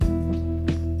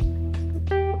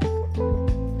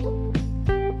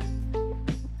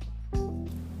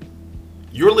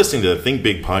You're listening to the Think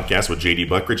Big podcast with JD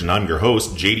Buckridge, and I'm your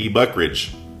host, JD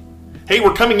Buckridge. Hey,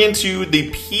 we're coming into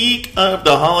the peak of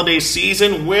the holiday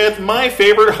season with my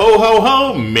favorite ho ho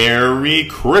ho, Merry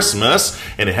Christmas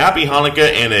and Happy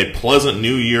Hanukkah and a pleasant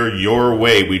New Year your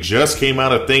way. We just came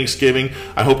out of Thanksgiving.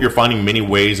 I hope you're finding many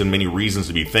ways and many reasons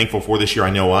to be thankful for this year.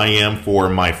 I know I am, for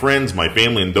my friends, my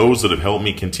family, and those that have helped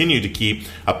me continue to keep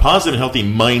a positive, healthy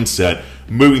mindset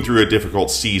moving through a difficult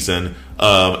season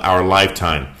of our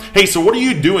lifetime. Hey, so what are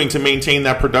you doing to maintain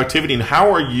that productivity, and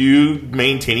how are you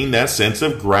maintaining that sense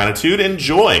of gratitude and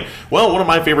joy? Well, one of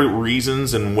my favorite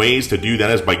reasons and ways to do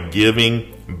that is by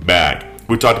giving back.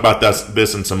 We've talked about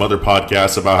this in some other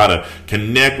podcasts about how to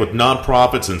connect with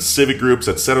nonprofits and civic groups,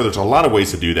 etc. There's a lot of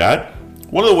ways to do that.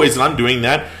 One of the ways that I'm doing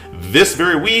that this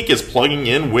very week is plugging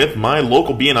in with my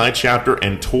local BNI chapter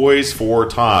and Toys for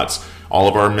Tots. All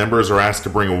of our members are asked to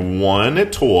bring one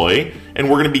toy, and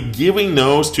we're going to be giving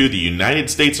those to the United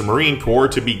States Marine Corps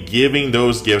to be giving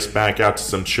those gifts back out to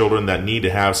some children that need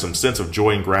to have some sense of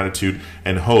joy and gratitude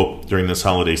and hope during this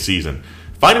holiday season.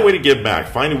 Find a way to give back.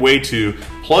 Find a way to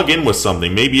plug in with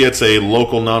something. Maybe it's a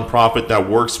local nonprofit that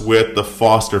works with the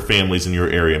foster families in your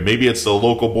area. Maybe it's the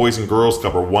local Boys and Girls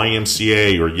Club or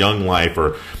YMCA or Young Life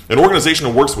or an organization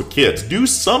that works with kids. Do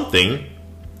something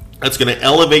that's going to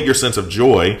elevate your sense of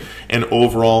joy and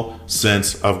overall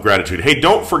sense of gratitude. Hey,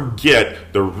 don't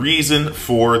forget the reason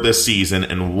for this season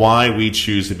and why we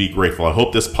choose to be grateful. I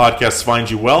hope this podcast finds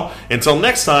you well. Until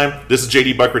next time, this is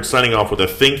JD Buckridge signing off with a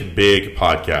Think Big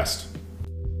podcast.